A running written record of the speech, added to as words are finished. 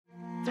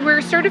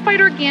We're certified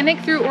organic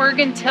through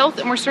Oregon Tilth,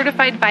 and we're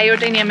certified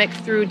biodynamic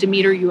through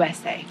Demeter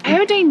USA.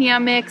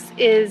 Biodynamics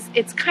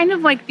it's kind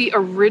of like the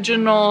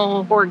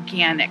original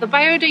organic. The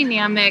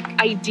biodynamic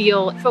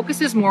ideal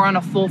focuses more on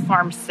a full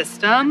farm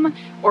system,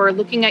 or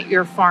looking at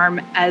your farm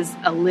as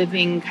a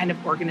living kind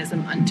of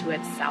organism unto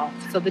itself.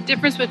 So the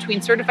difference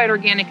between certified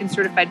organic and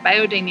certified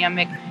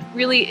biodynamic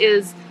really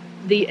is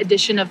the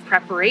addition of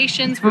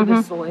preparations for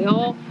the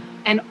soil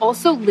and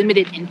also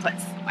limited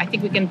inputs. I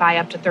think we can buy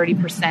up to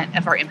 30%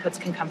 of our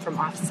inputs can come from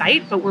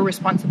off-site, but we're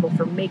responsible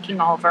for making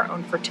all of our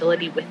own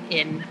fertility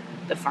within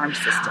the farm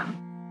system.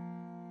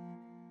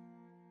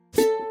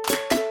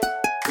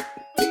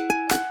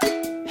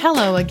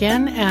 Hello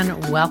again,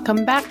 and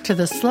welcome back to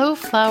the Slow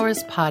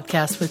Flowers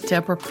podcast with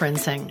Deborah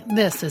Prinzing.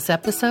 This is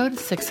episode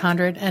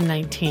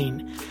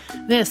 619.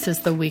 This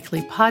is the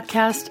weekly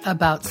podcast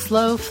about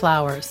slow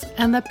flowers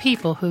and the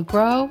people who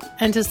grow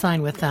and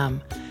design with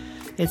them.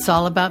 It's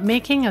all about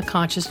making a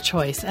conscious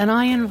choice, and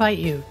I invite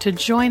you to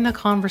join the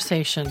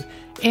conversation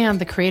and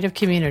the creative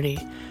community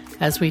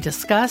as we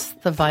discuss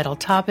the vital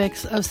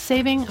topics of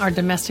saving our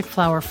domestic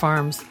flower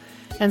farms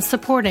and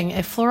supporting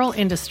a floral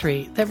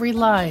industry that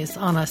relies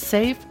on a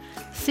safe,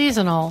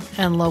 seasonal,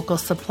 and local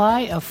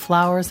supply of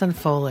flowers and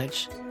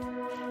foliage.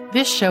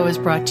 This show is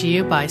brought to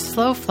you by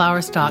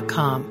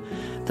slowflowers.com,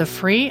 the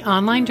free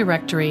online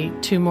directory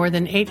to more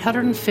than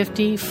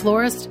 850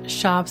 florists,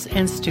 shops,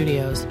 and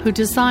studios who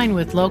design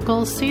with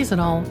local,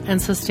 seasonal, and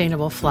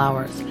sustainable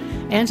flowers,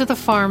 and to the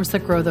farms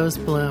that grow those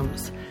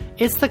blooms.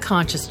 It's the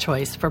conscious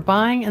choice for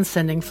buying and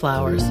sending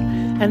flowers.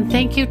 And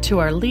thank you to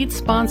our lead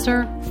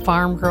sponsor,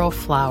 Farm Girl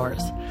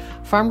Flowers.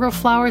 Farm Girl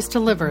Flowers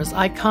delivers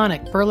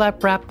iconic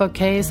burlap wrap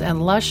bouquets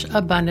and lush,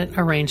 abundant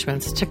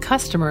arrangements to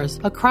customers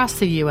across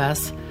the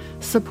U.S.,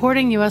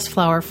 supporting U.S.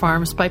 flower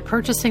farms by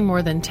purchasing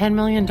more than $10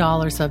 million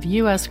of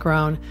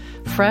U.S.-grown,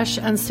 fresh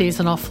and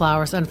seasonal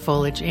flowers and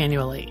foliage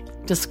annually.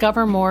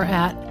 Discover more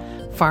at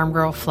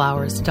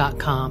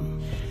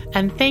farmgirlflowers.com.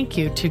 And thank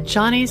you to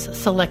Johnny's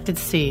Selected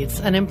Seeds,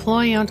 an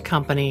employee-owned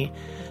company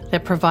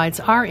that provides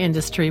our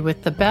industry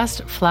with the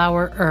best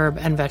flower, herb,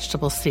 and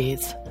vegetable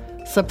seeds,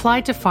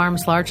 supplied to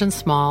farms large and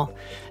small,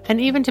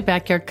 and even to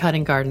backyard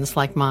cutting gardens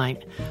like mine.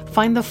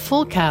 Find the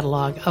full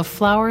catalog of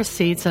flowers,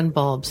 seeds, and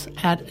bulbs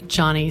at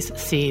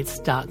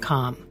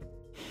johnnysseeds.com.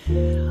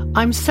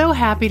 I'm so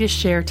happy to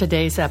share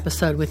today's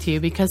episode with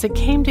you because it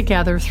came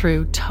together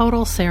through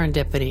total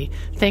serendipity,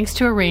 thanks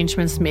to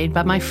arrangements made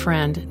by my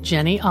friend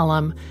Jenny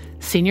Ullum,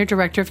 Senior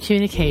Director of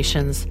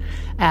Communications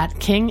at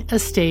King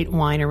Estate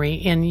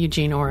Winery in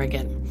Eugene,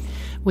 Oregon.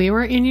 We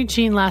were in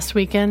Eugene last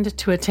weekend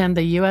to attend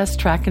the U.S.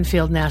 Track and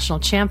Field National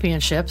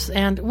Championships,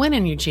 and when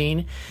in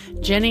Eugene,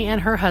 Jenny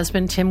and her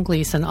husband, Tim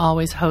Gleason,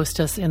 always host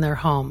us in their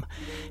home.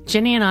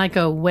 Jenny and I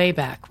go way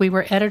back. We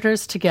were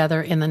editors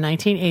together in the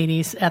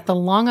 1980s at the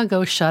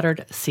long-ago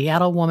shuttered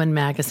Seattle Woman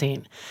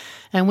magazine,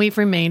 and we've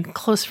remained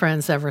close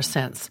friends ever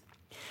since.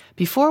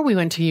 Before we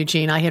went to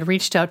Eugene, I had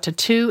reached out to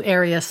 2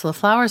 area Slow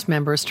Flowers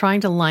members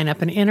trying to line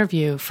up an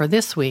interview for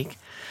this week,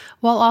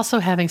 while also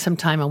having some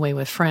time away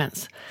with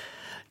friends.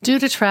 Due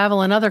to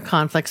travel and other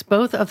conflicts,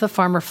 both of the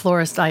farmer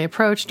florists I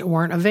approached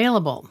weren't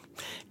available.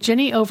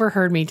 Jenny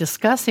overheard me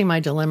discussing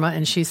my dilemma,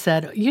 and she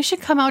said, "You should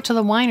come out to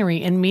the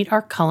winery and meet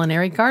our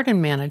culinary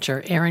garden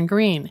manager, Erin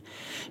Greene.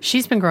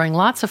 She's been growing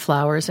lots of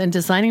flowers and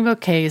designing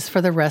bouquets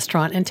for the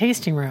restaurant and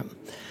tasting room."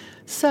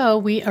 So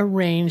we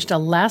arranged a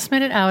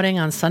last-minute outing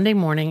on Sunday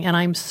morning, and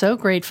I'm so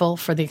grateful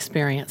for the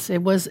experience.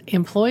 It was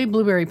employee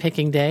blueberry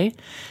picking day,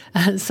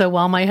 so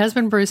while my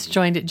husband Bruce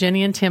joined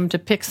Jenny and Tim to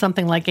pick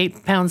something like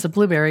 8 pounds of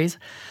blueberries,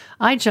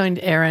 I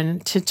joined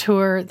Erin to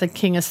tour the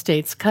King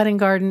Estate's cutting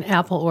garden,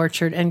 apple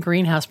orchard, and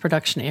greenhouse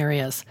production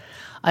areas.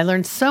 I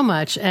learned so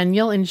much, and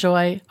you'll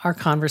enjoy our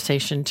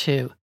conversation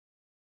too.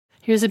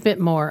 Here's a bit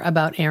more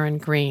about Erin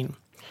Greene.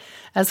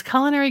 As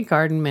culinary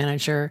garden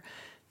manager,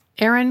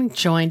 Erin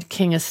joined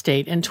King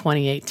Estate in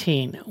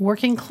 2018.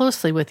 Working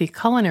closely with the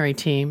culinary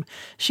team,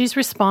 she's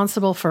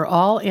responsible for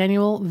all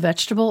annual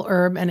vegetable,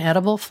 herb, and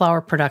edible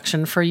flower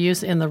production for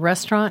use in the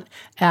restaurant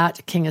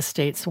at King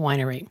Estate's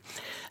winery.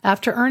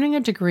 After earning a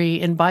degree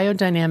in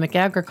biodynamic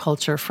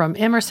agriculture from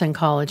Emerson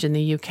College in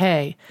the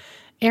UK,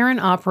 Erin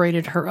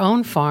operated her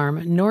own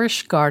farm,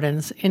 Nourish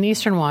Gardens, in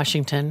eastern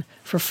Washington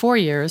for 4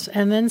 years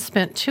and then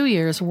spent 2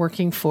 years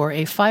working for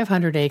a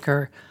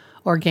 500-acre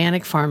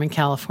organic farm in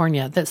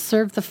California that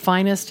served the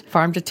finest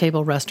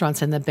farm-to-table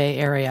restaurants in the Bay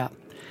Area.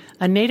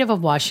 A native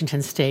of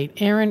Washington State,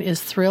 Erin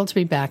is thrilled to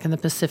be back in the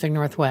Pacific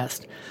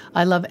Northwest.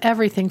 "I love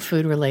everything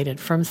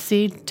food-related, from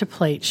seed to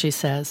plate," she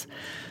says.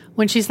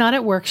 When she's not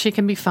at work, she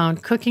can be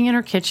found cooking in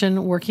her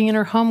kitchen, working in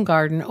her home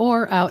garden,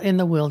 or out in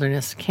the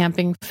wilderness,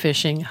 camping,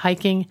 fishing,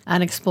 hiking,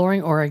 and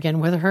exploring Oregon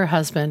with her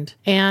husband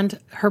and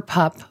her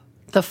pup,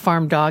 the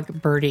farm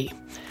dog, Birdie.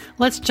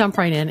 Let's jump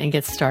right in and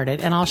get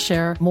started, and I'll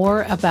share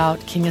more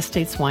about King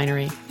Estate's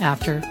Winery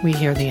after we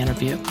hear the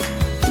interview.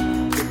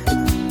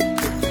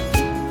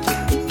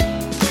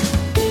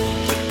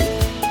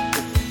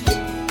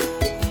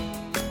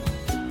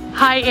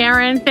 Hi,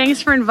 Erin.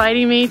 Thanks for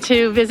inviting me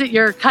to visit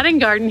your cutting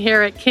garden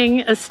here at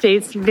King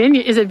Estates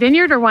Vineyard. Is it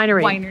vineyard or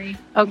winery? Winery.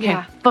 Okay.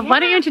 Yeah. But why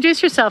don't you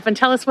introduce yourself and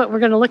tell us what we're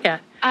going to look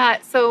at?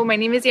 So my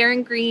name is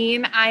Erin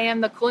Greene. I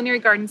am the culinary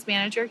gardens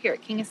manager here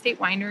at King Estate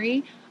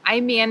Winery. I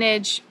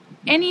manage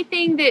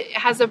anything that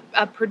has a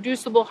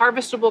producible,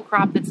 harvestable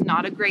crop that's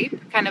not a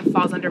grape, kind of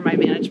falls under my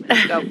management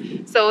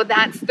scope. So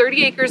that's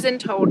 30 acres in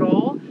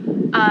total,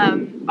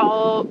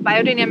 all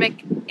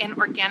biodynamic and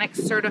organic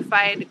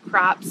certified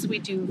crops. We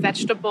do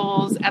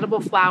vegetables, edible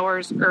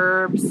flowers,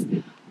 herbs,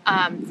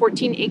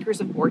 14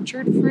 acres of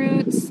orchard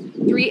fruits,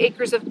 3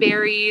 acres of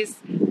berries,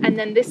 and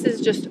then this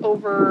is just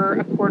over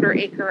a quarter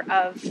acre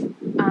of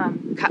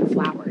cut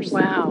flowers.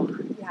 Wow.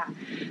 Yeah.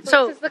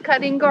 So this is the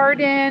cutting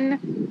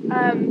garden.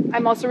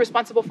 I'm also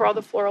responsible for all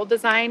the floral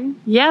design.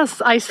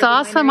 Yes, I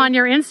saw some on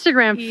your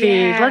Instagram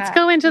feed. Yeah. Let's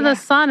go into the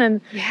sun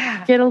and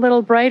get a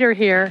little brighter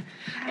here.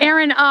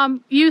 Erin,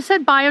 you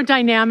said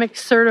biodynamic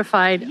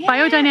certified. Yeah.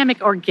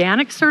 Biodynamic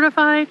organic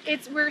certified?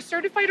 We're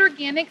certified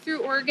organic through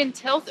Oregon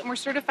Tilth, and we're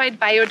certified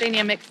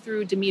biodynamic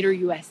through Demeter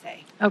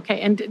USA.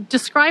 Okay, and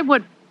describe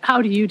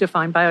how do you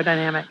define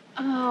biodynamic?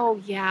 Oh,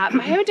 yeah.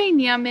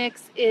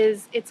 Biodynamics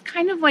it's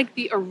kind of like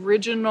the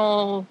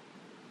original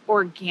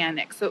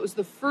organic. So it was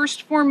the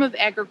first form of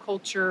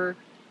agriculture.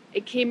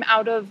 It came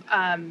out of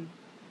kind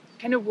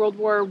of World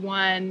War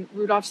I,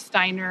 Rudolf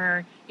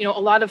Steiner. You know, a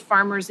lot of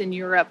farmers in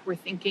Europe were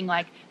thinking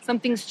like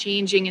something's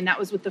changing, and that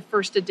was with the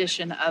first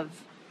addition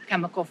of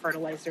chemical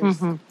fertilizers,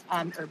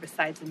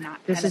 herbicides, and that.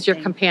 This is your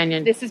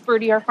companion. This is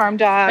Birdie, our farm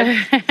dog.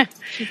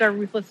 She's our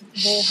ruthless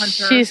bull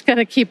hunter. She's going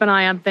to keep an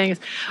eye on things.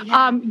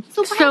 Yeah.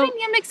 So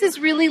biodynamics is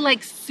really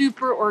like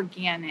super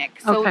organic.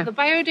 So Okay. the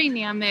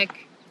biodynamic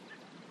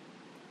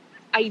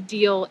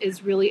ideal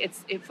is really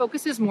it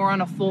focuses more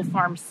on a full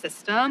farm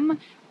system,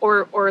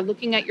 or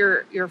looking at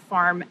your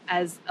farm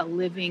as a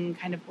living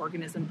kind of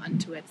organism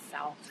unto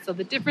itself. So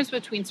the difference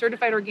between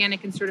certified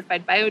organic and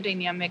certified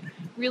biodynamic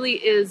really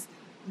is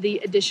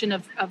the addition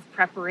of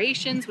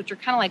preparations, which are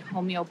kind of like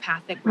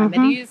homeopathic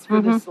remedies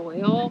for the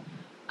soil,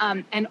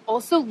 and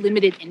also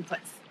limited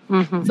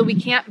inputs. So we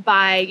can't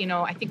buy,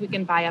 I think we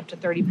can buy up to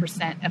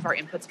 30% of our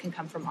inputs can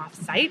come from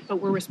off-site, but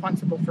we're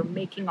responsible for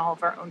making all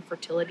of our own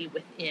fertility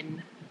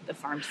within the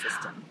farm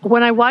system.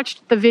 When I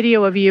watched the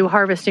video of you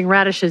harvesting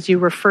radishes, you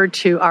referred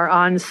to our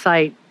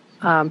on-site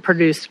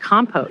produced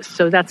compost.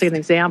 So that's an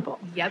example.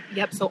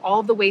 Yep. So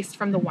all the waste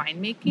from the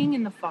winemaking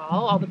in the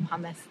fall, all the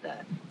pumice, the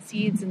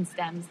seeds and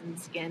stems and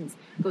skins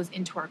goes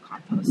into our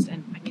compost.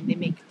 And I mean, they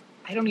make,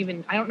 I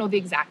don't know the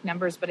exact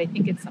numbers, but I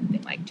think it's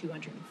something like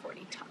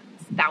 240 tons,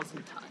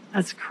 1,000 tons.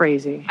 That's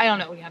crazy. I don't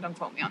know. Yeah, don't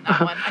quote me on that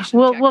one.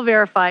 We'll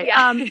verify.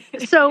 Yeah.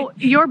 So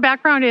your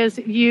background is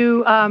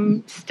you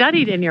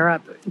studied in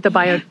Europe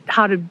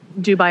how to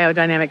do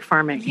biodynamic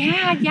farming.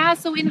 Yeah.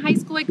 So in high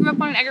school, I grew up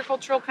on an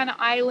agricultural kind of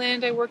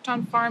island. I worked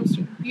on farms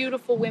with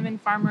beautiful women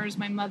farmers.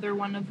 My mother,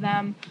 one of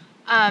them.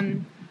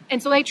 And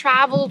so I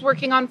traveled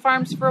working on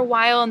farms for a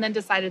while, and then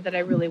decided that I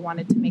really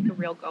wanted to make a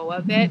real go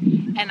of it.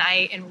 And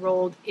I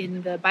enrolled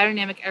in the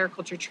biodynamic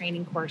agriculture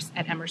training course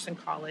at Emerson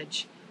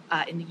College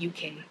in the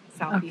UK.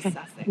 Southeast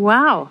Sussex.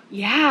 Wow.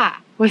 Yeah.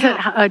 Was it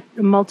a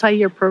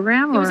multi-year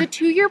program? It was a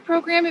 2-year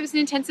program. It was an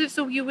intensive.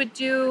 So you would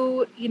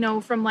do,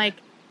 from like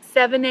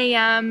 7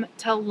 a.m.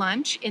 till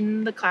lunch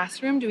in the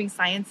classroom doing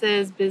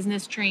sciences,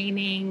 business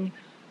training,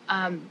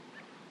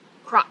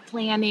 crop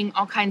planning,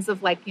 all kinds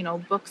of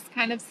books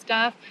kind of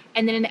stuff.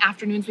 And then in the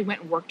afternoons, we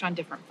went and worked on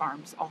different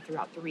farms all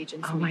throughout the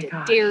region. So we did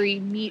dairy,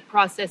 meat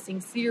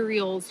processing,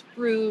 cereals,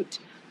 fruit,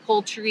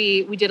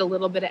 poultry. We did a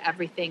little bit of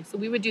everything. So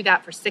we would do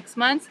that for 6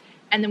 months.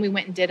 And then we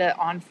went and did an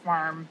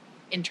on-farm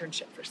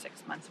internship for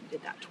 6 months. We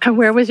did that twice. And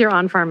where was your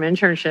on-farm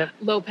internship?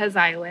 Lopez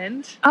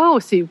Island. Oh,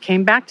 so you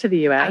came back to the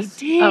U.S. I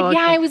did. Oh, okay.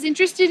 Yeah, I was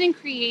interested in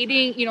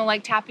creating,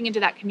 tapping into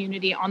that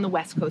community on the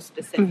West Coast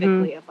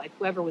specifically of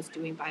whoever was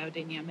doing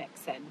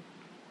biodynamics and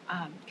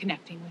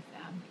connecting with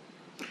them.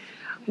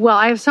 Well,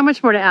 I have so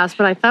much more to ask,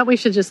 but I thought we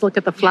should just look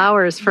at the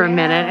flowers for a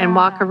minute and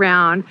walk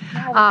around.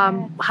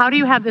 How do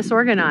you have this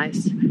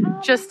organized?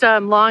 Just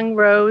long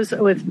rows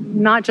with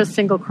not just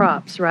single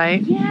crops,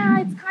 right?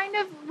 Yeah,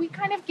 we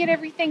kind of get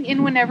everything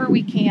in whenever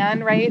we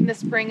can, right? And the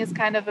spring is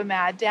kind of a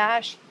mad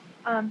dash.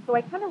 So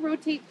I kind of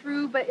rotate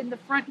through, but in the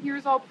front here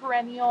is all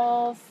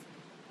perennials.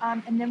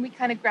 And then we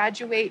kind of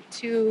graduate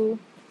to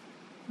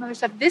some other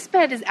stuff. This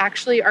bed is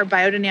actually our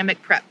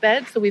biodynamic prep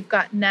bed. So we've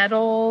got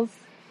nettles,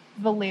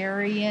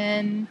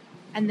 valerian,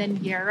 and then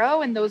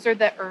yarrow, and those are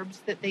the herbs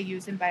that they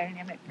use in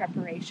biodynamic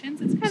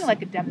preparations. It's kind of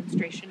like a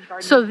demonstration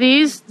garden. So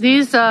these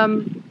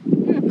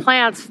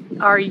plants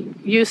are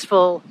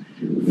useful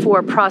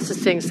for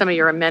processing some of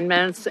your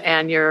amendments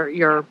and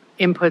your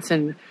inputs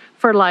and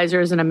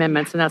fertilizers and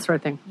amendments and that sort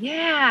of thing.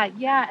 Yeah.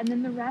 And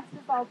then the rest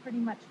is all pretty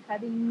much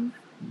cuttings.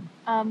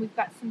 We've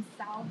got some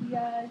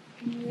salvia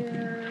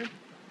here.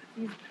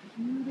 These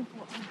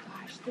beautiful,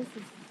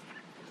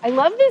 I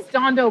love this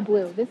Dondo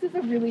Blue. This is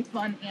a really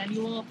fun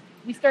annual.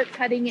 We start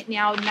cutting it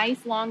now,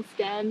 nice long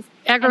stems.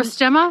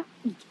 Agrostemma?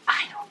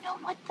 I don't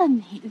don't know what the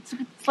name.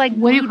 It's like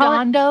What do you blue call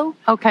it? Dondo.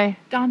 Okay.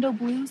 Dondo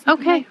blue.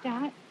 Something Okay. like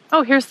that.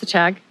 Oh, here's the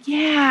tag.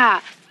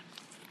 Yeah.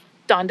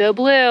 Dondo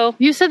blue.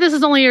 You said this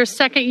is only your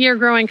second year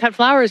growing cut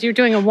flowers. You're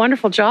doing a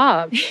wonderful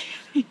job.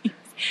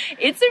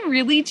 It's a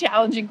really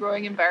challenging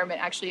growing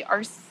environment. Actually,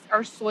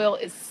 our soil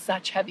is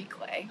such heavy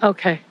clay.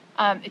 Okay.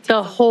 It takes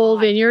The whole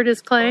vineyard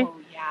is clay? Oh,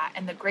 yeah.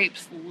 And the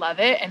grapes love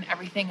it, and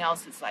everything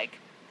else is like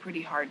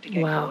pretty hard to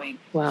get going.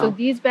 Wow. So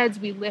these beds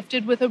we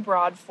lifted with a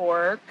broad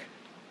fork.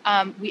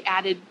 We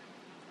added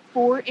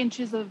 4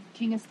 inches of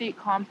King Estate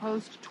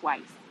compost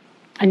twice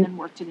and then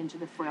worked it into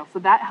the soil. So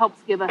that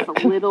helps give us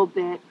a little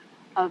bit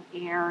of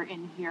air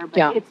in here,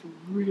 but it's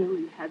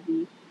really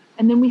heavy.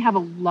 And then we have a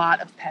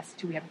lot of pests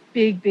too. We have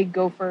big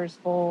gophers,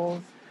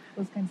 voles.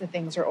 Those kinds of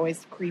things are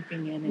always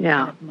creeping in and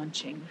kind of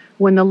munching.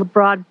 When the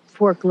broad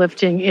fork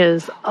lifting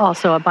is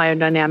also a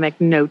biodynamic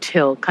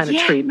no-till kind of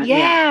treatment.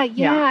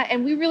 Yeah.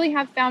 And we really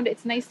have found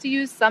it's nice to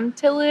use some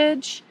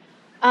tillage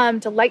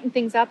to lighten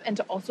things up and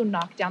to also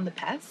knock down the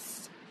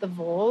pests, the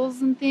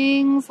voles and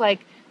things.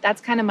 Like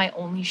that's kind of my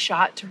only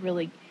shot to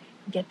really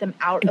get them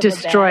out of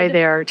destroy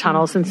their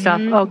tunnels and stuff.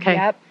 Okay.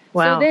 Yep.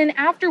 Wow. So then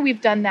after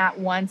we've done that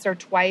once or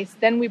twice,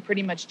 then we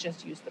pretty much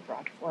just use the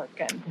broad fork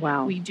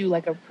and we do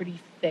like a pretty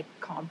thick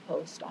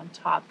compost on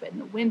top in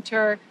the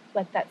winter,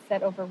 let that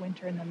set over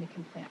winter, and then we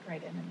can plant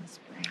right in the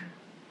spring.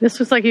 This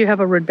looks like you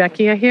have a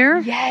Rudbeckia here.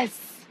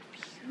 Yes.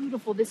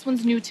 Beautiful. This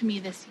one's new to me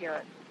this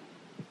year.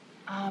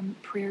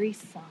 Prairie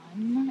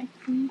Sun, I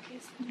think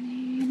is the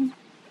name.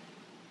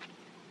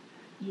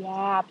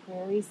 Yeah,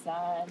 Prairie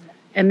Sun.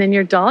 And then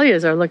your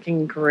dahlias are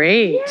looking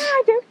great.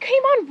 Yeah, they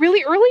came on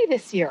really early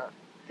this year.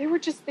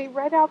 They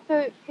read out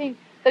the thing.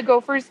 The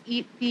gophers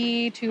eat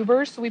the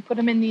tubers, so we put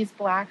them in these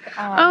black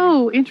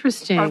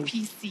interesting.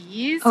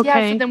 RPCs. Okay.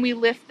 Yeah, so then we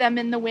lift them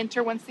in the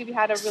winter. Once we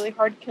had a really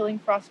hard killing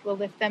frost, we'll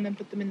lift them and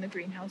put them in the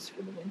greenhouse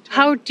for the winter.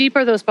 How deep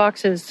are those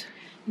boxes?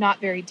 Not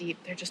very deep.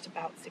 They're just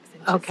about 6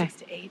 inches, 6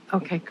 to 8.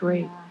 Okay,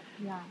 great.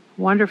 Yeah.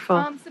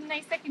 Wonderful. Some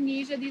nice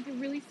echinacea. These are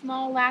really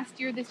small last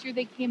year. This year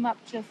they came up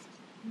just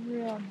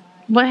real nice.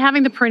 Well,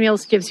 having the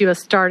perennials gives you a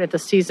start at the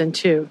season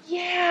too.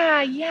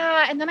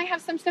 Yeah. And then I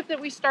have some stuff that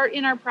we start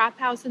in our prop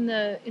house in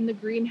the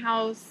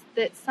greenhouse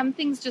that some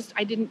things just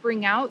I didn't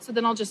bring out, so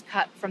then I'll just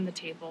cut from the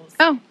tables.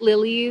 Oh.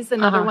 Lilies,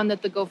 another one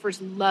that the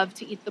gophers love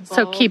to eat the bulbs.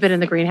 So keep it in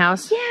the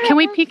greenhouse. Yeah. Can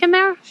we peek in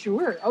there?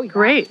 Sure. Oh, yeah.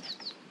 Great.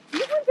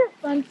 These ones are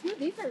fun too.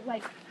 These are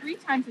like 3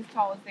 times as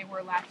tall as they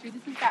were last year.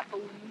 This is that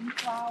balloon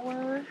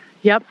flower.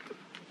 Yep.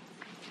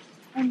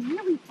 And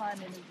really fun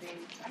in a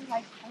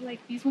vase. I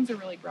like these ones are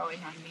really growing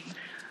on me.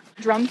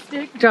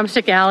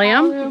 Drumstick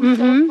allium.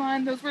 So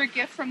fun. Those were a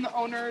gift from the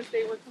owners.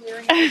 They were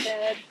clearing the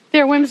bed.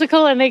 They're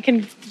whimsical and they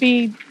can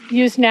be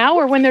used now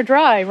or when they're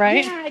dry,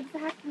 right? Yeah,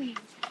 exactly.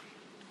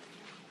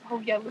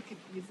 Oh yeah, look at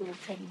these little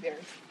teddy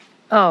bears.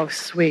 Oh,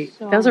 sweet.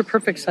 So those are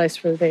perfect size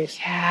for the vase.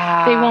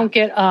 Yeah. They won't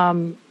get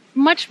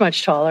much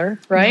taller,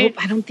 right?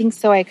 Nope, I don't think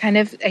so. I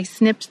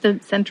snipped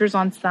the centers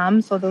on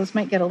some, so those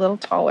might get a little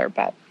taller,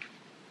 but.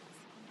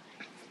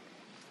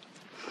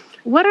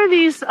 What are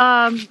these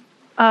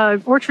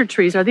orchard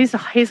trees? Are these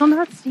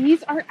hazelnuts?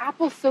 These are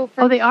apples. So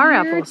from they are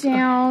here apples.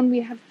 down,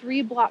 we have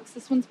 3 blocks.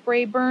 This one's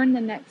Brayburn,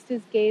 the next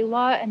is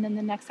Gala, and then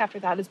the next after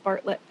that is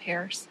Bartlett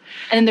pears.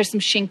 And then there's some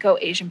Shinko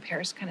Asian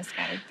pears kind of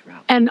scattered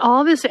throughout. And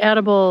all this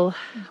edible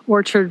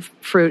orchard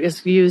fruit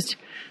is used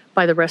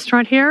by the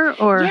restaurant here,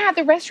 or? Yeah,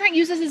 the restaurant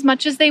uses as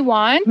much as they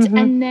want,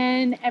 and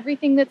then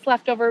everything that's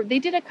left over, they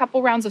did a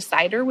couple rounds of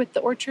cider with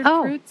the orchard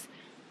fruits.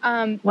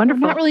 Wonderful. We're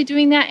not really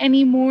doing that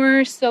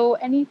anymore, so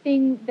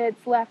anything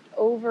that's left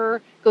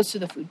over goes to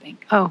the food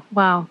bank. Oh,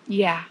 wow.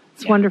 Yeah.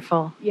 It's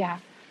wonderful. Yeah.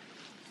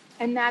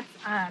 And that's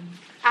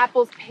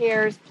apples,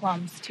 pears,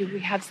 plums, too.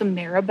 We have some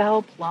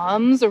Maribel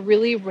plums, a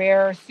really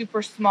rare,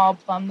 super small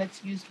plum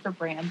that's used for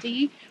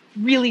brandy.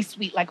 Really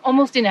sweet, like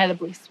almost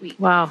inedibly sweet.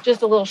 Wow.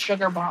 Just a little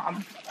sugar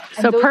bomb.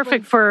 So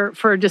perfect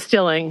for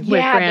distilling with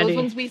brandy. Yeah, those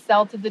ones we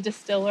sell to the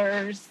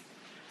distillers.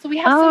 So we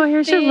have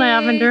here's your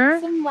lavender.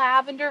 Some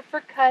lavender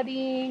for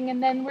cutting,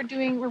 and then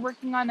we're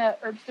working on a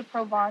herbs de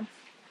Provence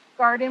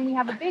garden. We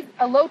have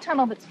a low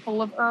tunnel that's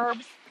full of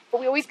herbs, but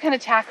we always kind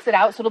of tax it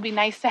out, so it'll be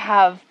nice to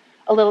have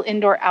a little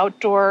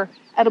indoor-outdoor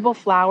edible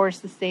flowers.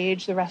 The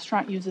sage, the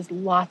restaurant uses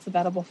lots of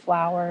edible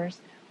flowers.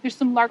 There's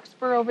some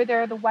larkspur over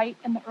there, the white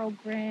and the Earl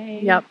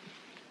Grey. Yep.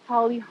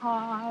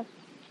 Hollyhock.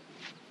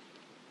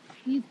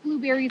 These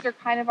blueberries are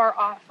kind of our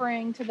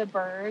offering to the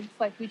birds.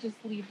 Like we just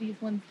leave these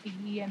ones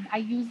be, and I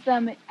use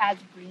them as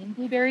green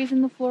blueberries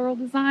in the floral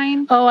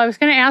design. Oh, I was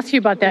going to ask you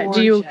about that.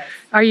 Gorgeous.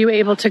 Are you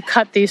able to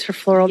cut these for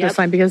floral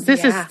design? Because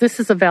this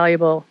is a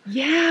valuable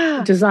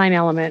design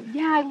element.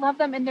 Yeah, I love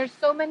them, and there's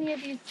so many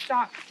of these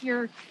stalks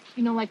here.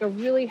 You know, like a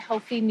really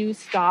healthy new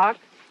stalk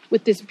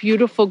with this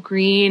beautiful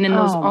green and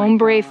those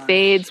ombre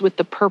fades with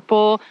the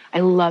purple.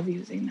 I love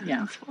using them.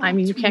 Yeah, I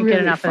mean you can't get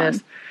enough of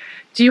this.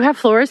 Do you have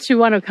florists who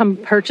want to come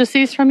purchase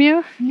these from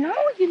you? No,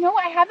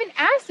 I haven't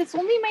asked. It's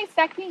only my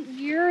second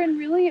year, and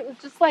really it was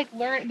just like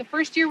the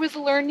first year was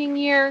a learning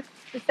year.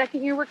 The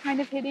second year we're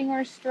kind of hitting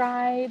our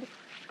stride.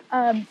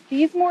 I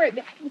was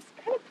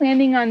kind of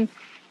planning on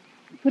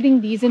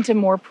putting these into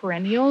more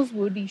perennials,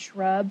 woody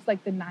shrubs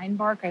like the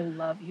 9-bark. I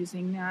love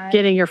using that.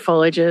 Getting your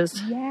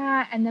foliages.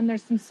 Yeah, and then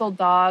there's some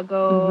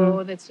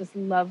soldago that's just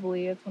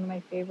lovely. It's one of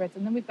my favorites.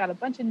 And then we've got a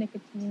bunch of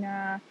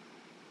nicotina,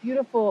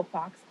 beautiful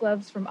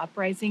foxgloves from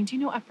Uprising. Do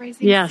you know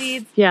Uprising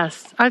seeds?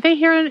 Yes. Are they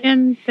here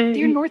in the...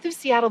 They're north of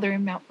Seattle. They're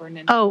in Mount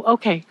Vernon. Oh,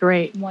 okay,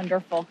 great.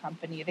 Wonderful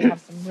company. They have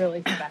some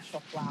really special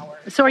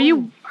flowers. So are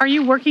you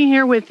working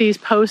here with these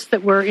posts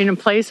that were in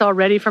place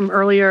already from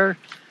earlier?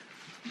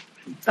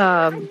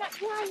 I'm not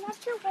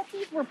sure what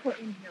these were put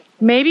in here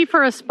for. Maybe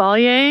for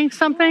espaliering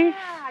something?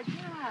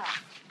 Yeah.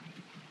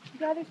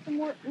 There's some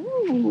more.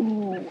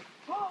 Ooh.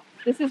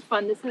 This is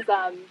fun. This is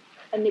a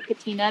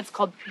nicotina. It's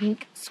called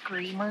Pink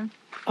Screamer.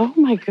 Oh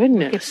my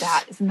goodness. Look at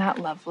that. Isn't that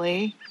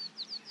lovely?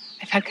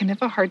 I've had kind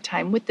of a hard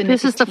time with the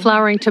This is the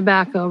flowering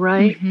tobacco,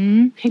 right?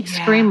 Mm-hmm. Pink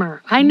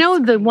Screamer. I know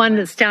the one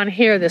that's down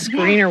here, this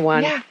greener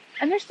one. Yeah.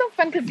 And they're so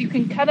fun because you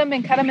can cut them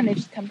and they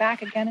just come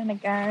back again and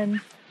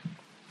again.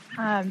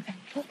 And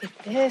look at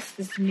this.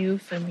 This is new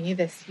for me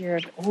this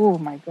year. Oh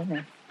my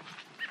goodness.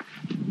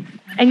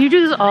 And you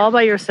do this all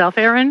by yourself,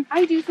 Erin?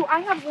 I do. So I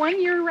have one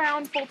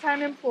year-round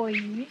full-time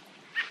employee,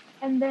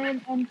 and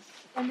then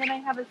I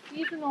have a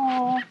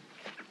seasonal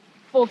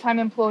full-time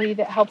employee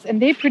that helps,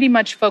 and they pretty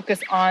much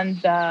focus on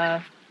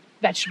the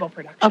vegetable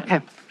production.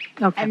 Okay.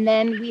 And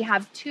then we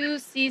have 2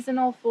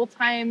 seasonal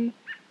full-time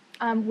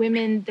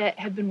women that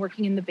have been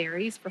working in the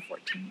berries for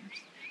 14 years.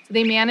 So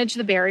they manage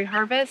the berry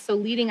harvest. So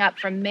leading up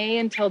from May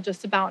until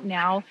just about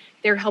now,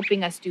 they're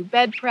helping us do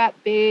bed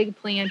prep, big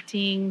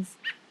plantings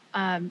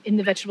in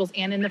the vegetables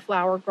and in the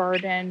flower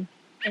garden.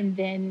 And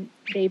then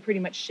they pretty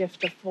much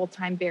shift to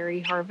full-time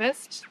berry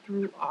harvest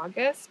through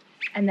August.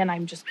 And then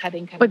I'm just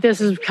cutting. But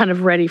this is kind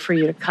of ready for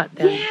you to cut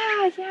then.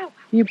 Yeah.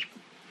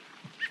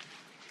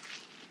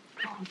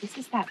 Oh, this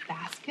is that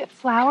basket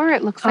flower.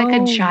 It looks like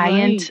a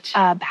giant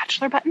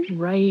bachelor button.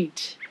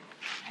 Right.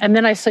 And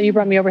then I saw you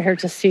brought me over here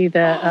to see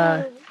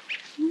the...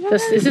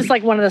 Is this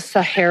like one of the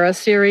Sahara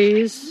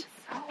series?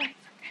 Oh, I'm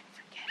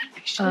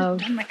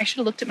forgetting. I should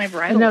have looked at my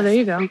varietal. No, there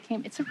you go.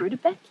 It's a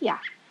rudbeckia.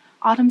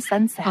 Autumn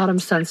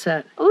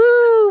sunset.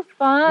 Ooh,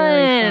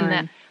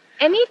 fun.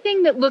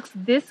 Anything that looks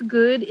this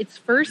good, its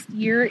first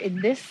year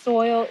in this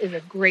soil is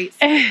a great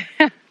soil.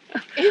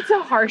 It's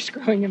a harsh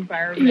growing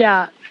environment.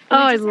 Yeah.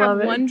 I love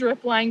it. One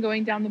drip line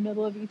going down the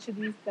middle of each of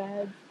these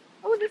beds.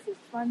 Oh, this is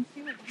fun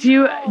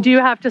too. Do you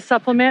have to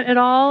supplement at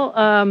all?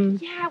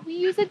 Yeah, we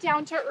use a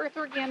down-to-earth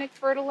organic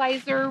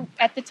fertilizer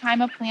at the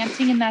time of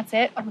planting, and that's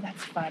it. Oh,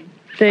 that's fun.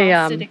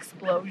 Frosted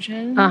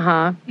Explosion.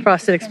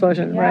 Frosted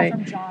Explosion, right.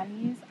 From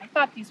Johnny's. I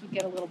thought these would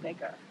get a little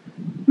bigger.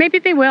 Maybe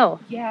they will.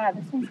 Yeah,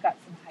 this one's got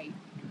some height.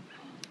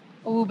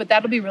 Oh, but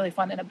that'll be really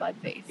fun in a bud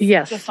vase.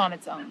 Yes. Just on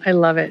its own. I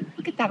love it.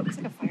 Look at that. It looks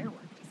like a firework,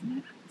 doesn't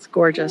it? It's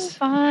gorgeous. Oh,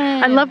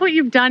 fun. I love what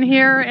you've done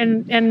here,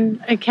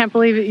 and I can't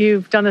believe that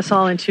you've done this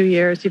all in 2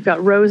 years. You've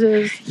got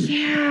roses.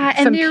 Yeah.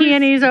 And some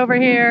peonies over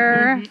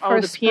here.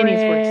 Oh, the peonies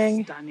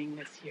were stunning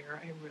this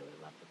year. I really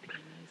love the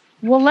peonies.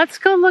 Well, let's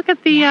go look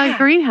at the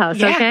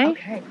greenhouse, okay?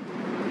 Okay.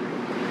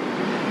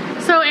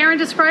 So, Erin,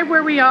 describe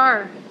where we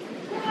are.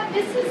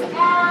 This is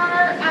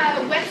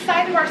our west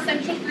side of our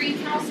central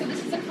greenhouse. So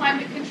this is a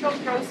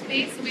climate-controlled grow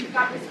space. So we've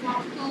got a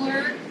small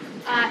cooler,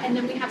 and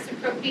then we have some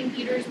propane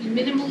heaters. We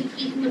minimally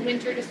heat in the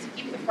winter just to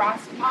keep the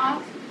frost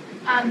off.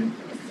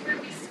 This is where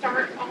we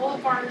start all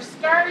of our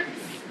starts.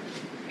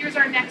 Here's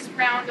our next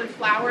round of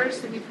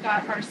flowers. So we've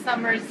got our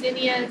summer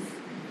zinnias,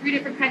 3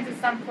 different kinds of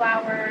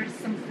sunflowers,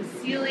 some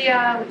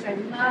Phacelia, which I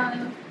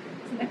love,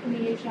 some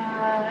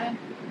echinacea.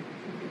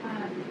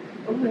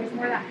 There's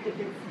more of that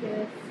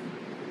hibiscus.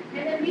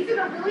 And then these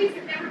are the lilies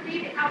that never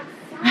made it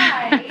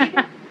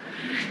outside.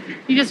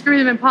 You just grew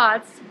them in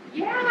pots.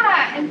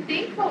 Yeah, and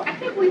I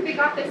can't believe they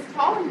got this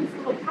tall in this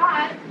little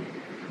pot.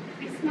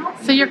 They smell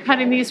So you're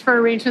cutting these for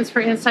arrangements for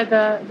inside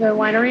the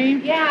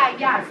winery?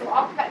 Yeah. So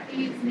I'll cut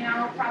these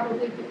now,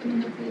 probably put them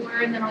in the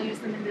cooler, and then I'll use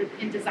them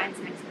in designs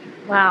next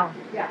week. Wow.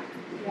 Yeah.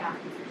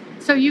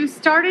 So you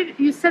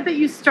said that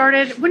you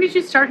started, when did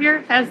you start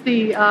here as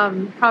the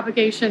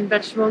propagation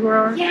vegetable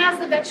grower? Yeah, as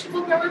the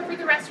vegetable grower for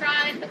the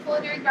restaurant, the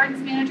culinary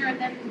gardens manager, and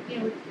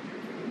then,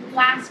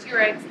 last year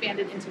I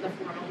expanded into the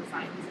floral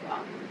design as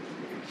well.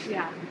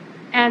 Yeah.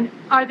 And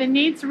are the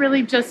needs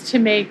really just to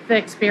make the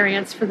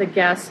experience for the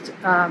guest,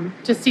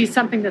 to see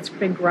something that's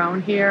been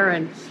grown here,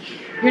 and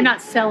you're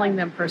not selling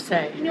them per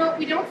se?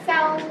 We don't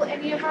sell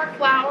any of our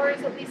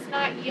flowers, at least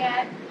not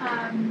yet.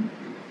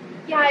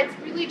 It's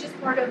really just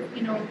part of,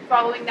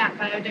 following that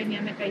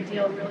biodynamic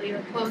ideal, really,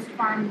 the closed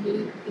farm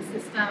loop, the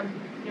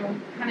system, we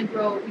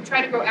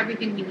try to grow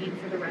everything we need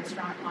for the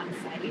restaurant on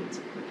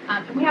site.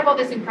 And we have all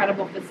this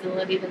incredible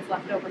facility that's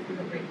left over from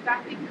the grape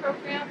factoring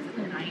programs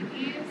in the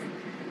 90s.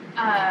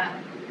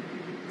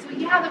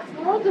 The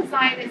floral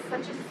design is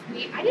such a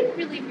sweet, I didn't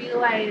really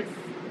realize,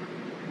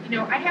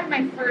 I had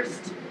my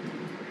first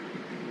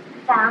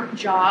farm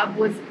job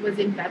was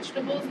in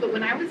vegetables, but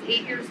when I was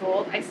 8 years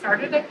old, I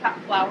started a cut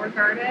flower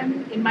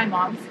garden in my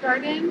mom's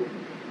garden,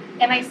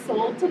 and I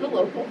sold to the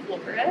local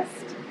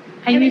florist.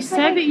 And you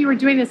said that you were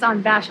doing this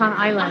on Vashon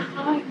Island.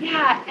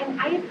 Yeah, and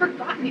I had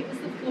forgotten. It was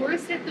the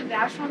florist at the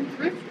Vashon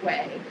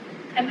Thriftway.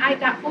 And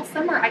that whole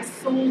summer, I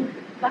sold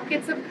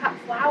buckets of cut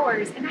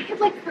flowers, and I had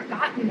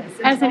forgotten this.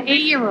 As an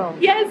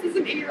 8-year-old? Yes, as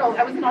an 8-year-old.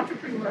 I was an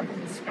entrepreneur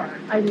from the start.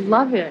 I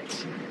love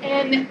it.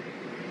 And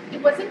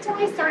it wasn't until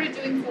I started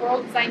doing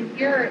floral design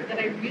here that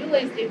I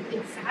realized it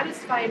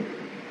satisfied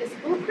this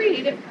whole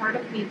creative part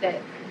of me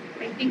that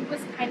I think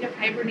was kind of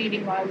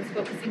hibernating while I was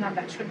focusing on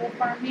vegetable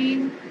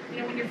farming.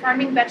 When you're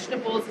farming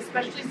vegetables,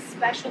 especially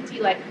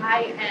specialty,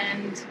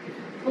 high-end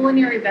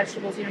culinary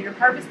vegetables, you're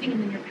harvesting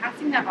and then you're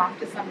passing that off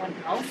to someone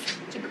else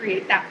to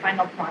create that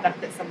final product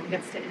that someone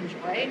gets to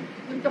enjoy.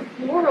 With the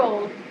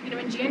floral,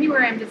 in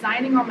January, I'm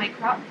designing all my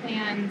crop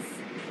plans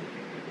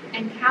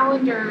and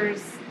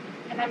calendars,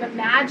 and I'm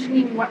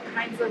imagining what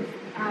kinds of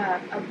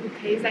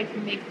bouquets I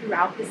can make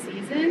throughout the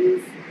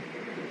seasons.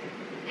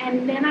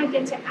 And then I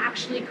get to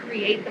actually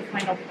create the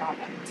final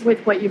product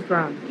with what you've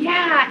grown.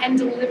 Yeah, and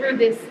deliver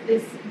this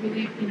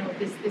really,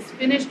 this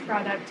finished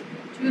product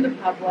to the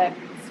public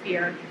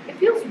sphere. It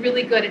feels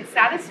really good. It's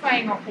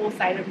satisfying a whole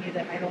side of me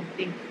that I don't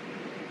think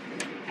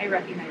I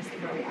recognized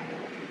for a while.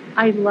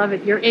 I love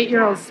it. Your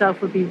 8-year-old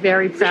self would be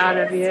very proud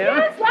of you.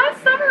 Yes,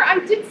 last summer I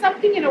did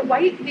something in a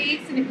white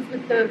vase, and it was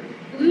with the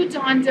blue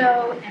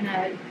Dondo and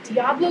a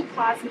Diablo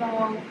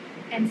Cosmo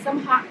and some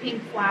hot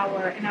pink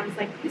flower, and I was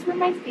like, these were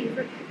my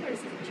favorite colors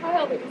as a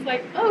child. It was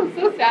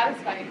so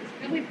satisfying.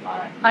 It's really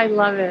fun. I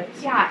love it.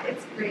 Yeah,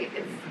 it's great.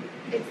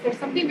 There's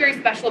something very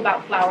special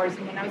about flowers,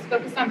 and when I was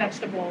focused on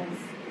vegetables,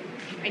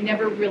 I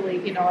never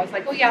really, I was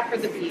like, oh yeah, for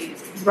the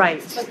bees.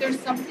 Right. But there's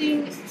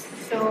something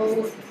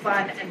so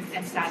fun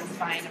and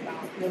satisfying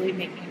about really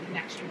making a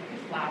connection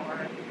with the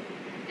flower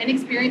and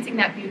experiencing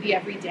that beauty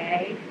every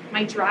day.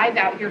 My drive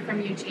out here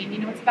from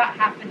Eugene, it's about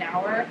half an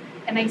hour,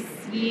 and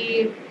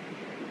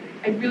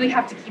I really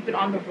have to keep it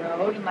on the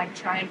road and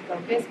try and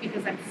focus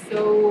because I'm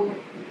so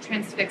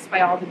transfixed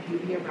by all the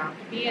beauty around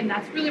me. And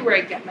that's really where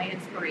I get my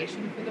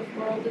inspiration for the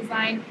floral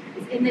design,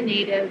 is in the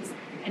natives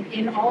and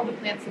in all the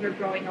plants that are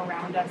growing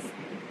around us.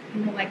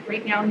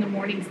 Right now in the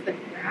mornings, the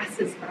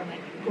grasses are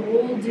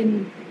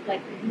golden,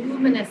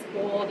 luminous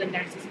gold, and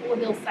there's these whole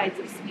hillsides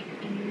of sweet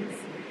peas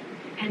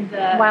and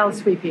the wild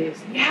sweet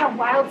peas. Yeah,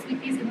 wild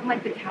sweet peas, and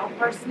then the cow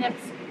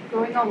parsnips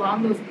growing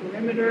along those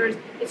perimeters.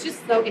 It's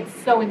so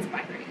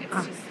inspiring.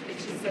 It's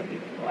just so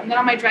beautiful. And then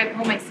on my drive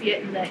home, I see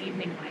it in the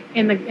evening light.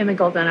 In the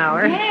golden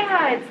hour.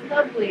 Yeah, it's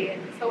lovely.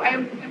 And so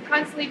I'm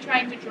constantly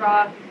trying to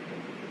draw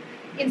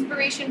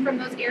inspiration from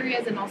those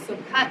areas and also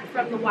cut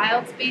from the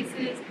wild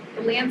spaces,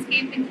 the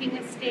landscape in King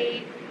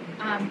Estate,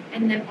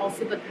 and then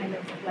also the kind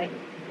of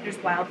there's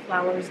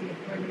wildflowers in the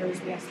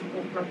perimeters. We have some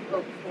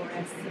oak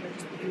forests that are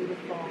just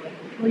beautiful.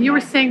 Well, you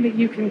were saying that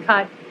you can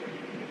cut,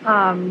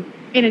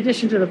 in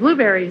addition to the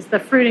blueberries, the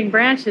fruiting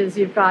branches,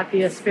 you've got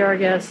the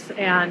asparagus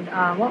and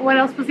what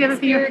else was the other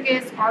thing?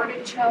 Asparagus,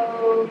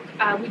 artichoke.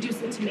 We do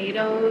some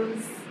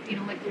tomatoes, the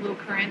little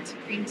currant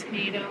green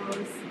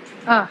tomatoes.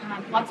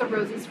 Lots of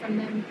roses from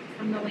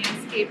the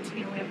landscape.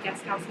 We have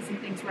guest houses and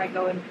things where I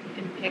go and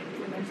pick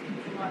when there's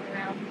people on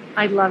around.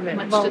 I love it.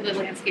 Much to the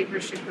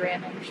landscaper's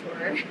chagrin, I'm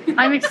sure.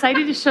 I'm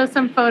excited to show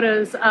some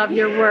photos of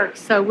your work,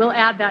 so we'll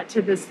add that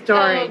to this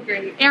story. Oh,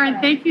 great. Erin,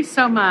 thank you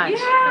so much.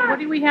 Yeah. So what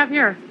do we have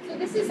here? So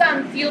this is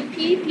field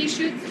pea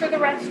shoots for the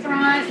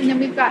restaurant, and then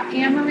we've got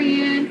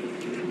amaranth,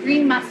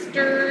 green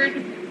mustard,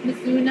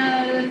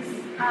 mizunas,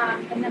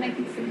 and then I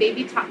think some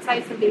baby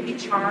topside, some baby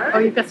chard. Oh,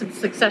 you've got some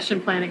succession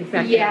planning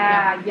back here.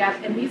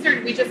 Yeah. And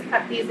we just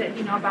cut these at,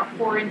 about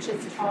 4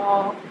 inches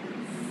tall.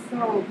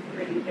 So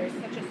pretty. They're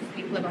such a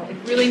sweet little,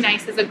 really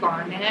nice as a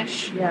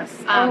garnish. Yes.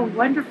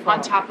 Wonderful.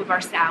 On top of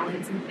our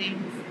salads and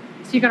things.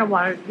 So you're going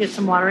to get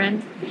some water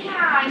in? Yeah,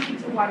 I need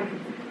to water these.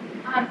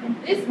 And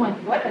this one,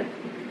 what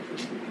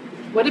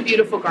a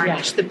beautiful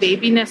garnish. Yeah. The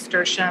baby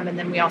nasturtium, and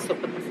then we also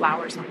put the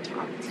flowers on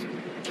top.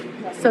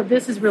 So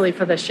this is really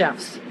for the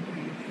chefs.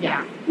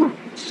 Yeah.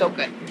 So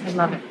good. I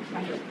love it.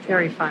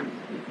 Very fun.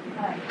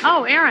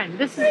 Oh, Erin,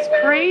 this is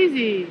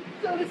crazy.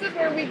 So this is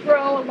where we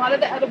grow a lot of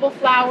the edible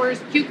flowers.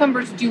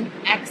 Cucumbers do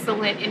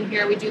excellent in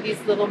here. We do these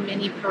little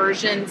mini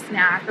Persian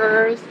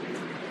snackers.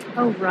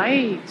 Oh,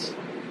 right.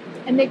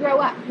 And they grow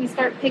up. We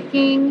start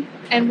picking,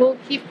 and we'll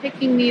keep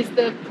picking these.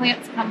 The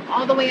plants come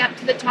all the way up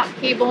to the top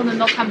cable, and then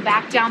they'll come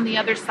back down the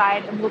other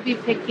side, and we'll be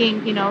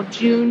picking,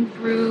 June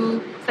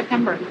through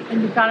September.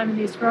 And you've got them in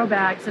these grow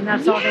bags, and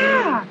that's all they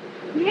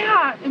need.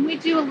 Yeah, and we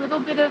do a little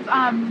bit of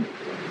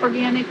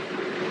organic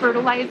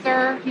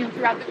fertilizer,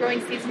 throughout the growing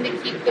season to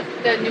keep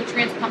the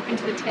nutrients pumping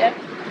to the tip,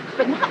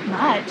 but not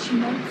much,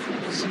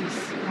 It's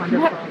wonderful.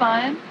 Not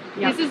fun.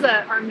 Yep. This is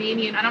an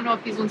Armenian. I don't know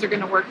if these ones are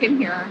going to work in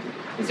here.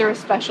 These are a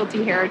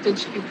specialty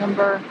heritage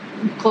cucumber,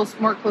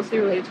 more closely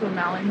related to a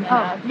melon.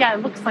 Yeah,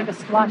 it looks like a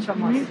squash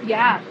almost. Mm-hmm.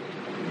 Yeah.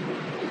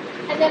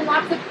 And then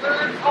lots of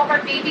herbs. All of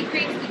our baby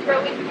greens we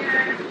grow in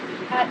here,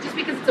 just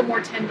because it's a more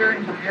tender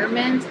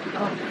environment.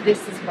 Oh,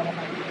 this is one of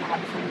my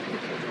favorites.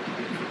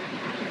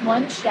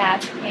 One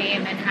chef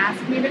came and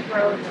asked me to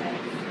grow this.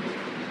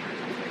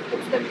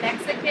 It's the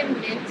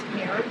Mexican mint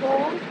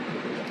marigold.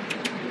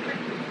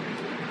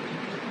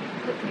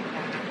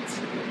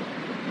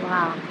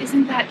 Wow.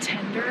 Isn't that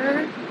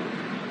tender?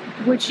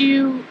 Would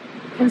you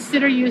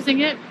consider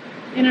using it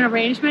in an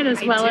arrangement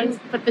as I well do. as,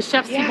 but the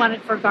chefs Yeah. you want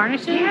it for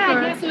garnishes?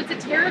 Yeah, so it's a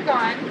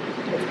tarragon.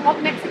 It's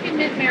called Mexican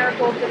Mint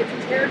Marigold, but it's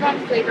a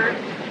tarragon flavor.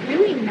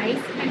 Really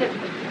nice, kind of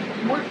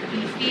more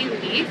beefy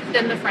leaf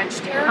than the French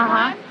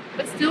tarragon,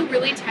 but still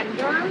really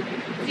tender.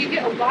 So you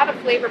get a lot of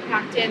flavor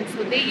packed in.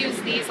 So they use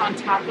these on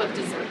top of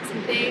desserts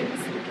and things,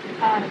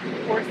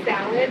 or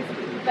salads.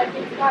 But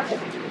it's got a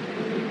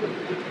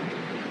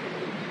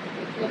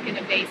look in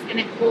a vase, and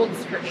it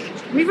holds for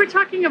ages. We were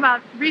talking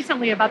about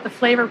recently about the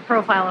flavor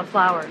profile of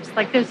flowers.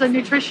 Like there's a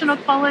nutritional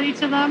quality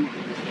to them.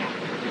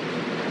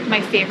 Yeah.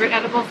 My favorite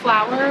edible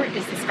flower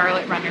is the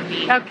scarlet runner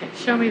bean. Okay,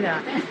 show me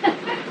that.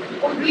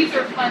 Oh, these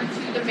are fun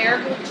too. The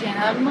marigold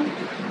gem.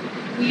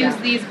 We use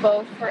these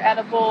both for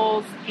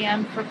edibles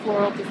and for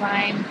floral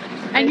design.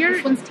 And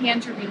this one's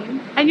tangerine.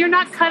 And you're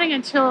not cutting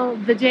until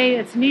the day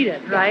it's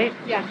needed, right?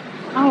 Yeah.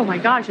 Oh my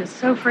gosh, it's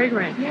so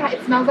fragrant. Yeah,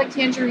 it smells like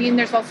tangerine.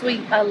 There's also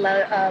a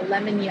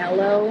lemon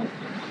yellow.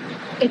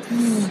 It's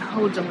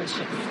so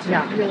delicious.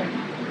 Yeah. Really.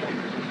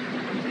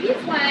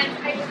 These ones,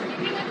 I was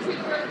giving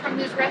a tour from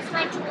these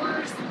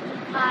restaurateurs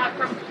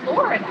from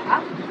Florida,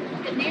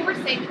 and they were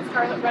saying that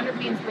scarlet runner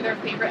beans were their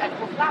favorite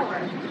edible flower.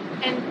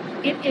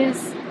 And it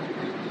is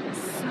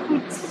so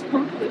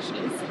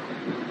delicious.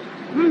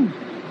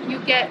 You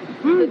get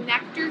the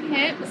nectar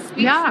hit, the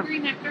sweet sugary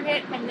nectar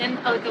hit, and then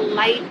like a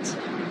light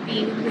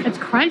bean. It's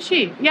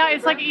crunchy. Yeah,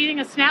 it's like eating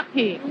a snap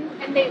pea.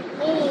 And they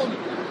hold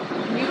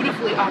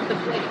beautifully off the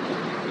plate.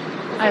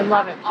 I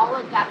love it. All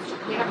of that,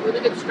 they have really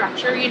good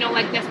structure. You know,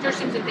 like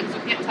nasturtiums and things,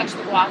 you can't touch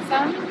the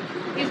blossom.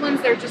 These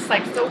ones, they're just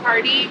like so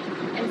hardy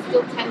and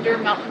still tender,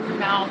 melt in your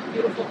mouth,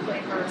 beautiful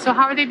flavor. So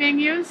how are they being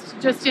used?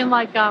 Just in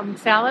like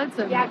salads?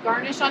 Yeah,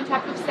 garnish on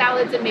top of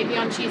salads and maybe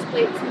on cheese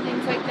plates and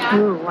things like that.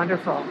 Ooh,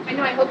 wonderful. I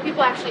know, I hope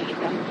people actually eat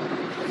them.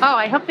 Oh,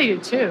 I hope they do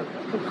too.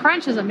 The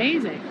crunch is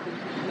amazing.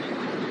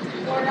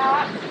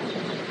 Florida,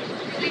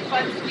 really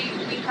fun. So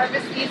we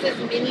harvest these as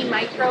mini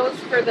micros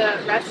for the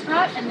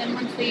restaurant, and then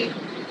once they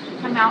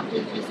come out, we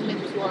use them in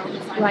floral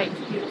design. Right.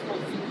 It's beautiful.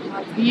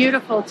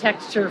 Beautiful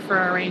texture for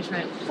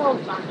arrangement. So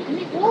fun. And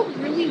they hold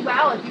really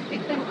well. If you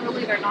pick them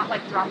early, they're not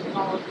like dropping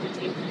all over the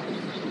table.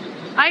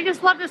 I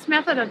just love this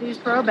method of these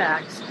grow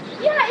bags.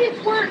 Yeah,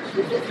 it works.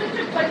 This is such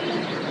a funny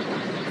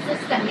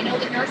system. You know,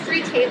 the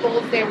nursery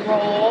tables, they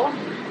roll.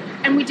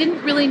 And we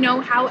didn't really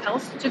know how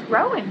else to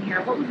grow in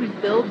here. What would we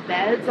build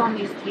beds on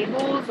these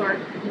tables or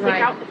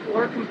take out the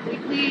floor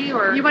completely?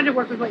 Or you wanted to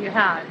work with what you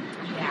had.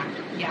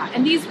 Yeah.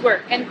 And these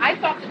work. And I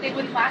thought that they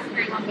wouldn't last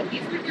very long, but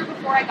these were here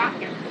before I got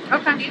here.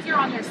 Okay. These are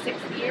on their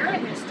 6th year,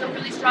 and they're still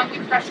really strong. We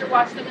pressure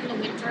wash them in the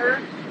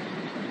winter.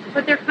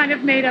 But they're kind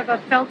of made of a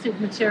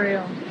felted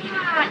material.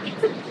 Yeah,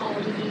 it's a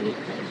quality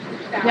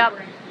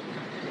fabric.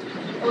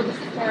 Oh, this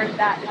is more of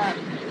that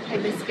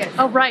hibiscus.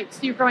 Oh, right.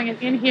 So you're growing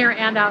it in here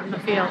and out in the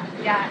field.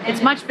 Yeah.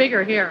 It's much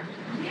bigger here.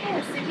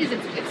 Yes, it is.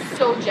 It's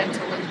so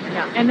gentle in here.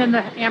 Yeah. And then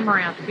the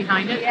amaranth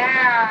behind it.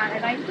 Yeah,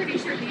 and I'm pretty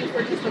sure these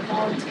were just a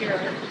volunteer.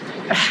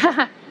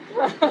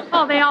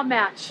 Oh, they all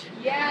match.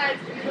 Yeah,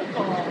 it's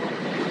beautiful.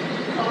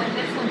 Oh, and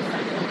this one's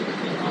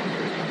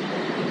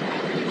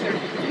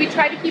so we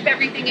try to keep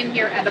everything in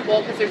here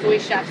edible because there's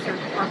always chefs or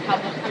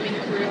public coming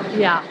through.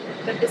 Yeah.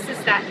 But this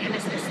is that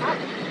anis up.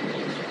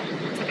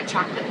 It's like a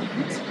chocolate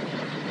mint.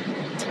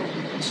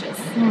 Delicious.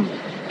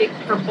 Big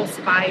purple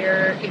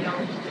spire, you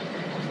know,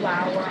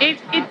 flower.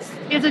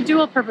 It's a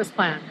dual purpose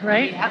plant,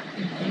 right? Yeah.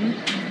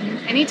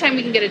 Anytime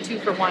we can get a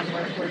 2-for-1,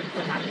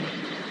 we're happy.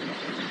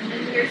 And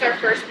then here's our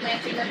first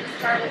planting of the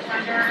scarlet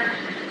runner.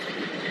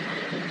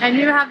 And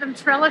you have them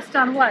trellised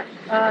on what?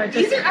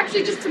 These are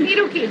actually just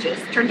tomato cages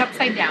turned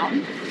upside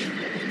down.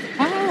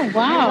 Oh,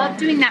 wow. I love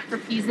doing that for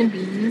peas and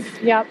beans.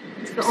 Yep.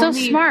 So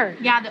smart.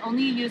 Yeah, the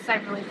only use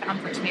I've really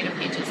found for tomato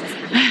cages is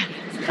for peas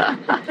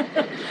and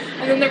beans.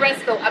 And then the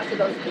rest go up to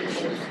those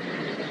cages.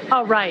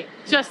 Oh, right.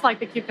 Just like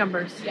the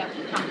cucumbers. Yeah.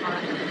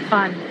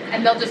 Fun.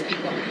 And they'll just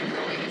keep going.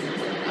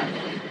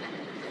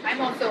 I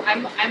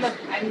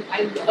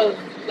love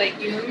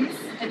legumes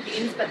and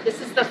beans, but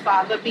this is the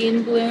fava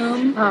bean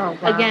bloom. Oh,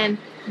 wow. Again,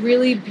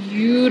 really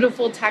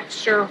beautiful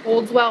texture,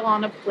 holds well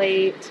on a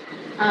plate,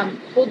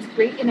 holds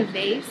great in a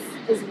vase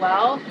as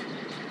well.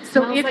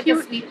 So Smells like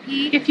a sweet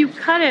pea. If you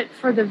cut it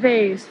for the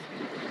vase,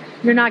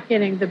 you're not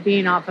getting the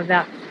bean off of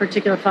that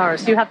particular flower.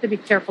 So you have to be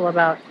careful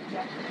about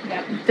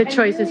the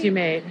choices you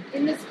made.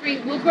 In the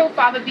spring, we'll grow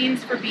fava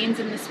beans for beans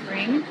in the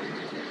spring,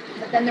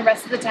 but then the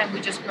rest of the time we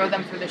just grow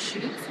them for the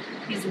shoots.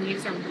 These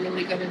leaves are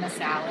really good in a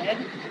salad.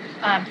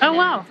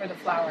 Wow. For the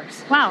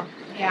flowers. Wow.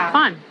 Yeah.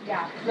 Fun.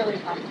 Yeah, really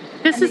fun.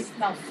 They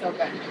smell so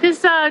good.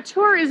 This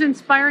tour is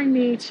inspiring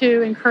me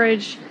to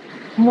encourage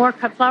more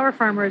cut flower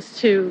farmers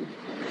to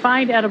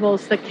find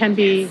edibles that can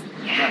be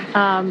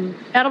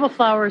edible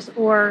flowers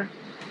or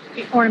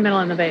ornamental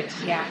in the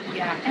vase. Yeah.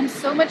 And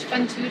so much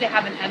fun, too, to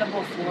have an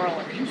edible floral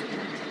arrangement.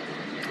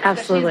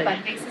 Absolutely.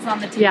 Especially as bud vases on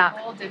the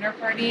table, dinner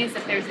parties,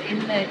 if there's in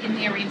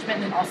the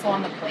arrangement and also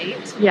on the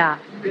plate. Yeah.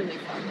 Really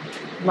fun.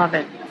 Love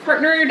it.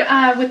 Partnered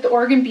with the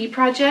Oregon Bee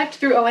Project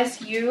through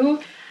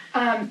OSU.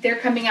 They're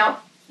coming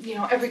out,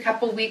 every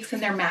couple of weeks,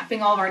 and they're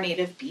mapping all of our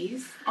native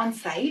bees on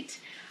site.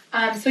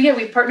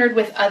 We've partnered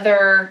with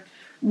other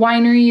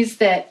wineries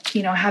that,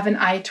 have an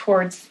eye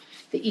towards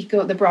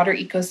the broader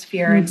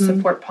ecosphere and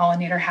support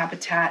pollinator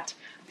habitat.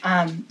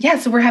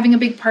 So we're having a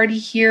big party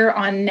here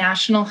on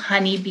National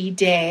Honeybee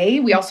Day.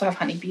 We also have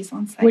honeybees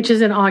on site. Which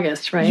is in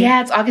August, right?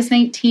 Yeah, it's August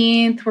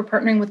 19th. We're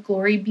partnering with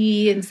Glory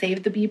Bee and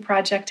Save the Bee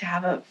Project to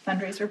have a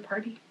fundraiser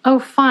party. Oh,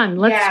 fun.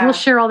 We'll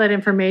share all that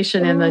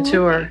information in the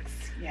tour.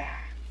 Thanks. Yeah.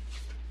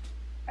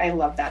 I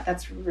love that.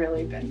 That's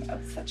really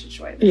been such a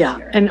joy this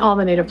year. And all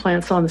the native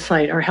plants on the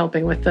site are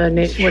helping with the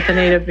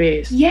native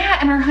bees. Yeah,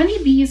 and our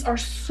honeybees are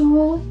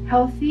so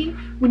healthy.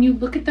 When you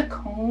look at the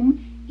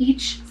comb,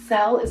 each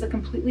cell is a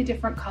completely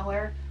different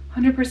color,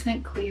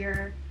 100%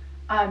 clear,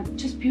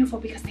 just beautiful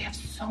because they have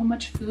so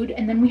much food.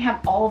 And then we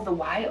have all of the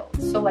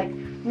wilds. So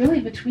really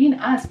between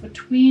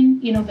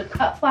the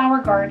cut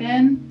flower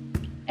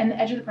garden and the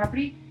edge of the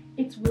property,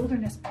 it's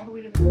wilderness all the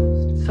way to the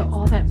coast. So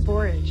all that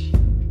forage.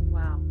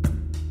 Wow.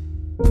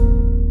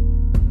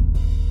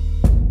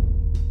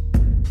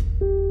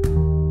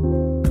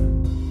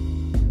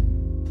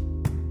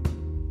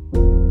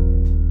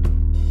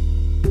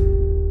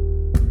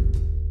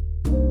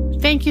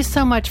 Thank you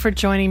so much for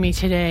joining me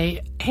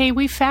today. Hey,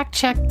 we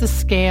fact-checked the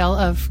scale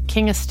of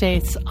King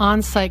Estate's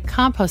on-site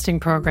composting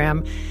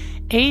program.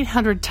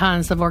 800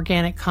 tons of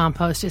organic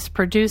compost is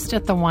produced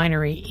at the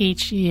winery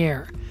each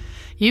year.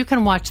 You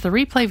can watch the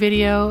replay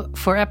video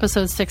for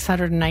episode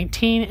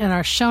 619 in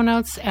our show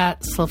notes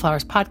at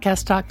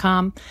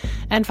slowflowerspodcast.com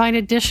and find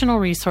additional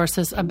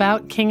resources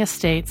about King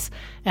Estates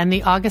and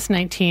the August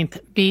 19th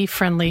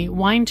Bee-Friendly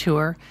Wine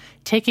Tour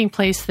taking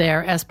place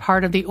there as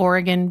part of the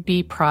Oregon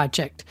Bee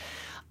Project.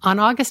 On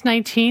August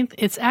 19th,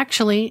 it's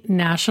actually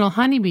National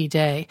Honeybee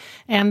Day,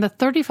 and the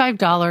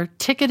 $35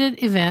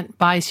 ticketed event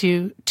buys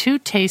you 2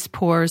 taste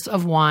pours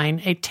of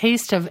wine, a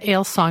taste of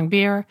Ale Song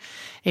beer,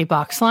 a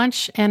box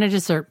lunch, and a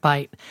dessert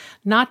bite.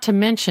 Not to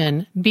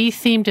mention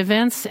bee-themed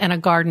events and a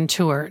garden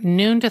tour,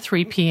 noon to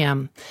 3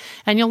 p.m.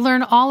 And you'll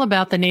learn all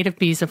about the native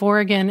bees of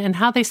Oregon and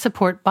how they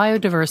support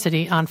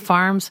biodiversity on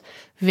farms,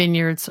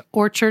 vineyards,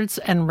 orchards,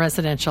 and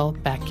residential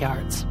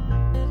backyards.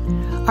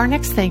 Our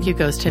next thank you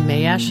goes to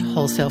Mayesh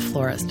Wholesale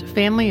Florist,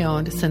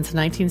 family-owned since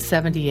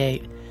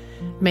 1978.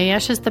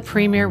 Mayesh is the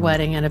premier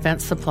wedding and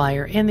event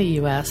supplier in the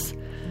U.S.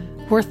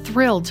 We're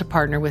thrilled to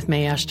partner with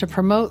Mayesh to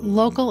promote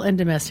local and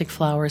domestic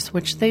flowers,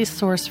 which they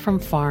source from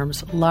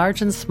farms,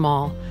 large and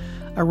small,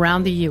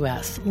 around the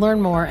U.S. Learn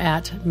more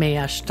at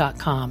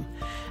mayesh.com.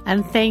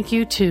 And thank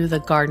you to the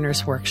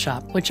Gardener's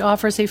Workshop, which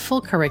offers a full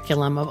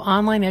curriculum of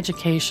online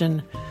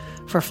education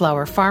for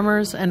flower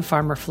farmers and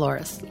farmer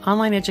florists.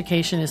 Online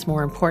education is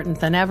more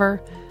important than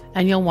ever,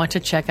 and you'll want to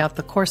check out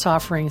the course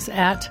offerings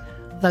at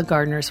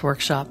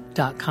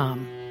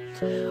thegardenersworkshop.com.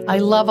 I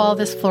love all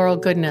this floral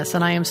goodness,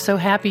 and I am so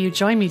happy you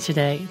joined me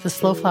today. The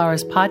Slow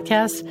Flowers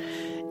podcast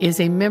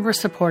is a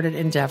member-supported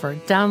endeavor,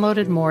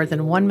 downloaded more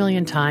than 1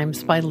 million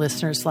times by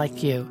listeners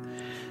like you.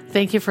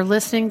 Thank you for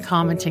listening,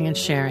 commenting, and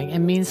sharing. It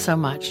means so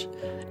much.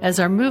 As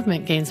our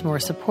movement gains more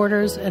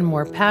supporters and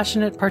more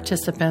passionate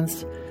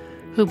participants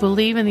who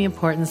believe in the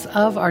importance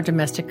of our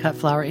domestic cut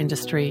flower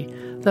industry,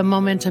 the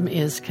momentum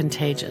is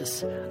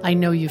contagious. I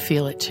know you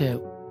feel it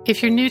too.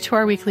 If you're new to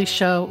our weekly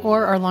show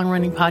or our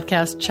long-running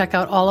podcast, check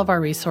out all of our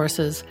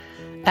resources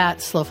at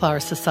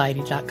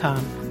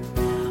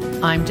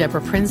slowflowersociety.com. I'm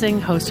Deborah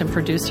Prinzing, host and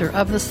producer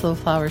of The Slow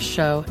Flowers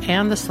Show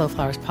and The Slow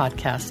Flowers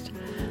Podcast.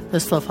 The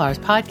Slow Flowers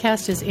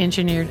Podcast is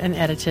engineered and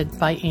edited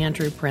by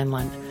Andrew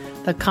Brenlin.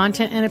 The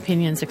content and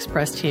opinions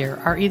expressed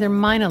here are either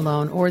mine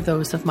alone or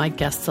those of my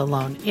guests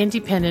alone,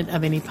 independent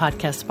of any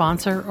podcast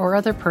sponsor or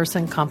other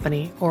person,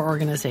 company, or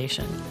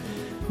organization.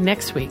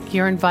 Next week,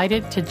 you're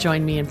invited to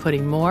join me in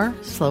putting more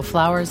slow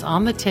flowers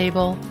on the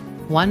table,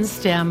 one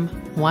stem,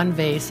 one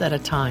vase at a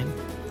time.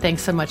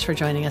 Thanks so much for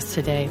joining us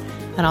today,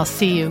 and I'll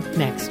see you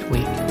next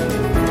week.